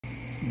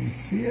Can you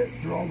see it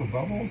through all the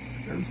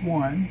bubbles? There's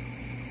one.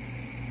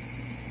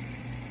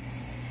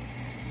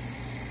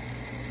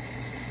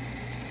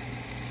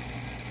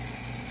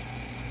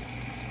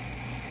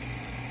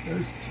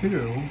 There's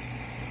two.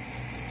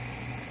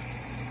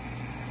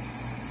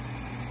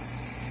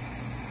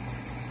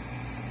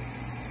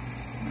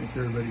 Make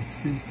everybody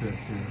see that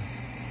there.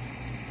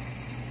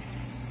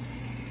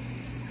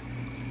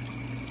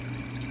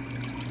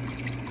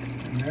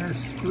 And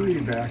there's three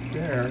back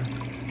there.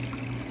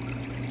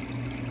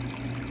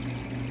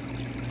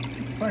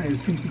 It's funny, it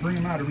seems to bring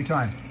them out every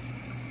time.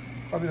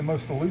 Probably the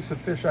most elusive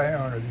fish I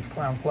own are these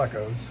clown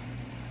plecos.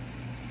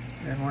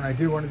 And when I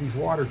do one of these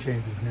water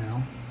changes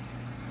now,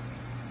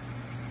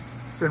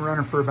 it's been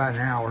running for about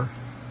an hour.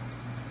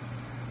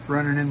 It's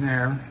running in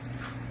there,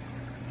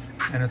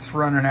 and it's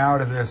running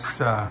out of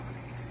this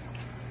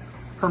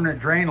permanent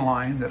drain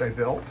line that I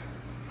built.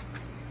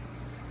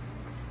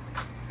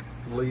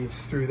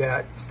 Leaves through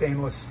that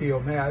stainless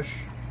steel mesh,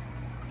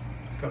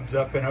 comes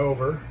up and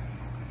over,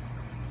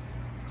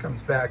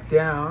 comes back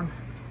down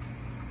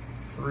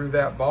through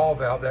that ball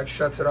valve that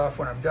shuts it off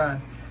when I'm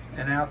done,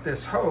 and out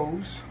this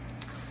hose,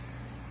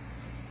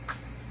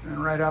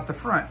 and right out the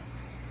front.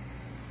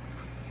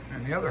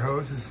 And the other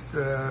hose is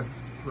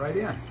right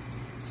in.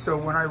 So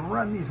when I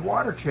run these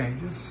water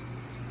changes,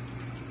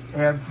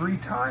 every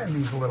time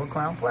these little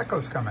clown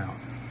plecos come out.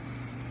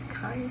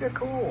 Kinda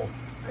cool.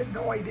 I had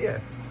no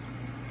idea.